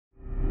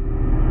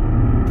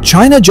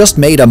China just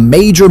made a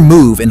major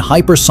move in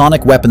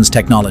hypersonic weapons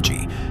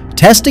technology,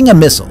 testing a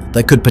missile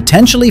that could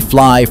potentially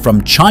fly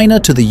from China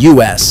to the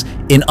US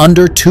in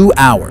under 2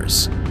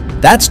 hours.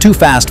 That's too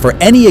fast for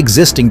any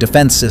existing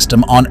defense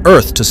system on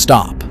Earth to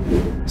stop.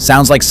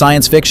 Sounds like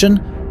science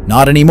fiction?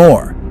 Not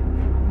anymore.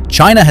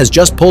 China has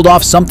just pulled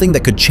off something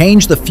that could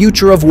change the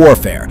future of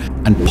warfare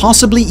and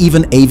possibly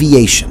even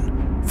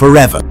aviation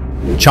forever.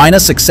 China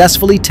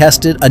successfully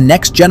tested a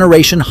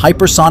next-generation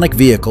hypersonic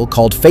vehicle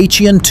called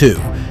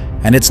Feitian-2,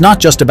 and it's not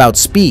just about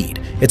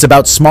speed, it's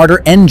about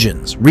smarter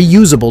engines,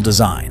 reusable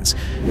designs,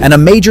 and a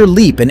major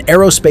leap in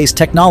aerospace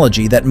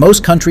technology that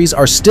most countries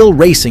are still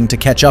racing to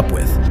catch up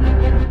with.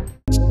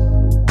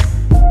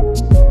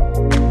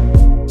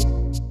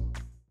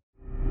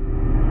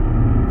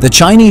 The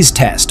Chinese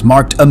test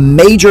marked a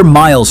major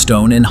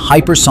milestone in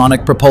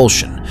hypersonic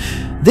propulsion.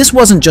 This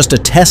wasn't just a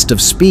test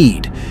of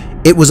speed,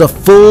 it was a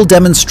full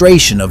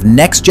demonstration of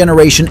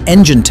next-generation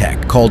engine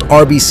tech called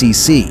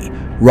RBCC,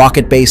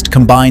 rocket-based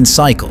combined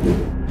cycle.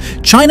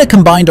 China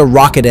combined a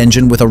rocket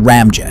engine with a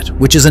ramjet,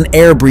 which is an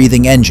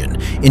air-breathing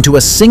engine, into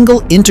a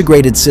single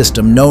integrated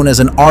system known as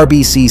an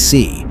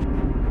RBCC.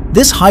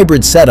 This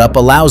hybrid setup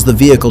allows the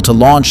vehicle to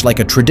launch like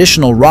a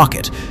traditional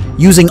rocket,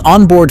 using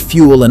onboard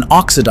fuel and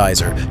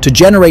oxidizer to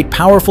generate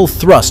powerful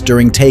thrust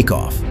during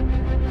takeoff.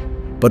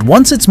 But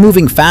once it's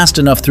moving fast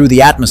enough through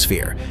the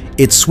atmosphere,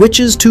 it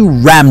switches to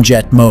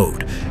ramjet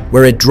mode,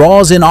 where it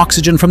draws in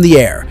oxygen from the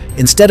air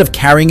instead of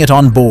carrying it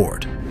on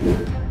board.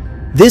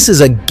 This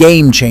is a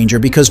game changer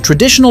because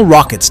traditional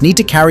rockets need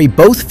to carry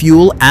both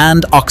fuel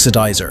and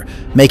oxidizer,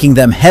 making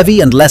them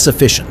heavy and less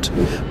efficient.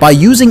 By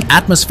using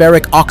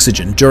atmospheric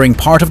oxygen during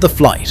part of the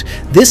flight,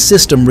 this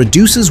system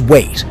reduces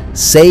weight,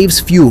 saves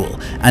fuel,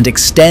 and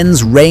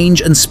extends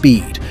range and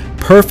speed,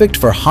 perfect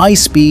for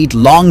high-speed,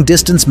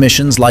 long-distance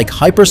missions like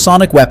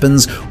hypersonic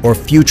weapons or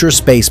future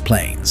space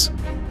planes.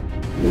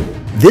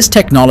 This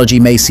technology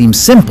may seem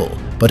simple,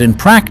 but in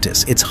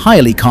practice, it's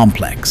highly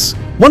complex.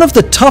 One of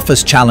the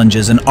toughest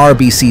challenges in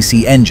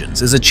RBCC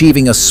engines is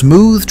achieving a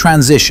smooth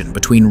transition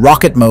between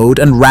rocket mode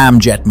and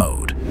ramjet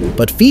mode.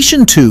 But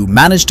Feitian-2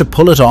 managed to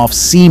pull it off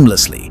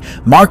seamlessly,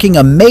 marking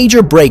a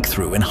major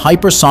breakthrough in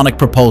hypersonic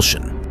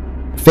propulsion.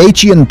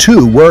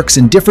 Feitian-2 works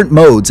in different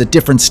modes at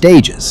different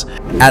stages.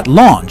 At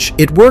launch,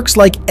 it works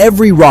like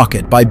every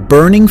rocket by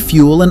burning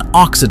fuel and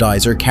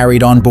oxidizer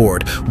carried on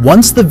board.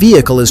 Once the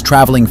vehicle is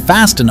traveling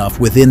fast enough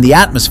within the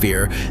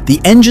atmosphere,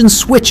 the engine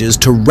switches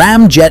to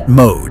ramjet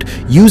mode,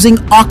 using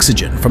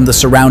oxygen from the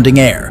surrounding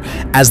air.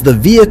 As the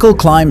vehicle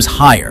climbs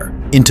higher,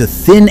 into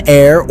thin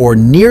air or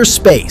near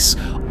space,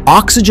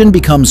 oxygen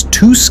becomes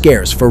too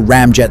scarce for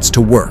ramjets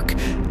to work.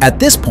 At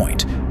this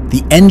point,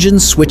 the engine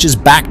switches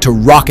back to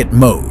rocket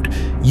mode,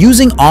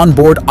 using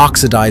onboard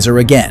oxidizer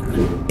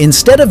again.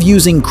 Instead of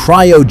using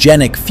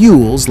cryogenic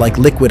fuels like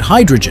liquid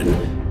hydrogen,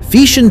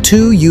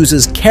 Feitian-2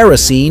 uses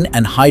kerosene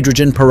and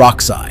hydrogen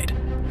peroxide.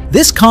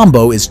 This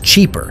combo is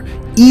cheaper,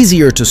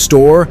 easier to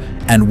store,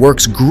 and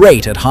works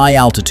great at high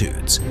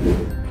altitudes.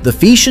 The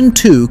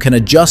Feitian-2 can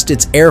adjust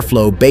its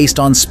airflow based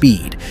on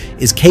speed,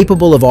 is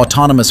capable of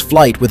autonomous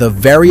flight with a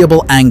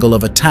variable angle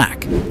of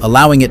attack,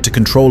 allowing it to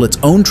control its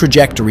own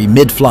trajectory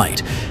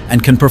mid-flight,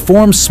 and can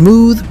perform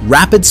smooth,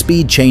 rapid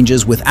speed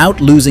changes without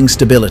losing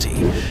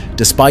stability.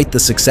 Despite the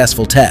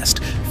successful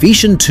test,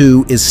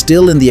 Feitian-2 is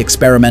still in the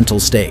experimental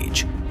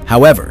stage.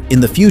 However,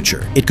 in the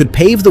future, it could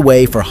pave the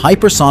way for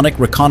hypersonic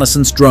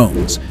reconnaissance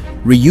drones,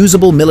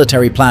 reusable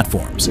military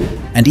platforms,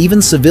 and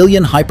even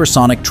civilian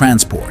hypersonic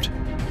transport.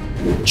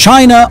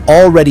 China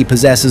already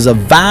possesses a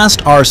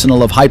vast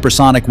arsenal of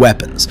hypersonic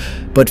weapons,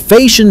 but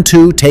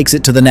Feitian-2 takes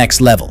it to the next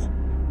level: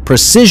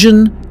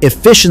 precision,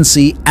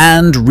 efficiency,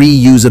 and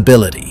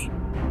reusability.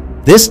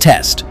 This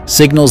test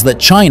signals that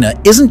China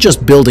isn't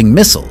just building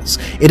missiles,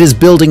 it is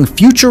building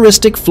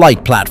futuristic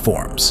flight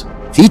platforms.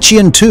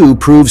 Feitian-2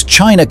 proves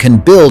China can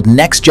build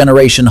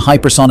next-generation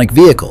hypersonic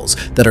vehicles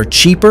that are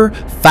cheaper,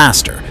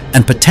 faster,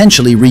 and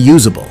potentially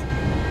reusable.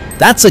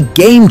 That's a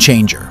game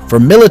changer for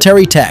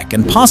military tech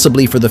and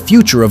possibly for the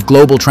future of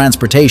global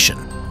transportation.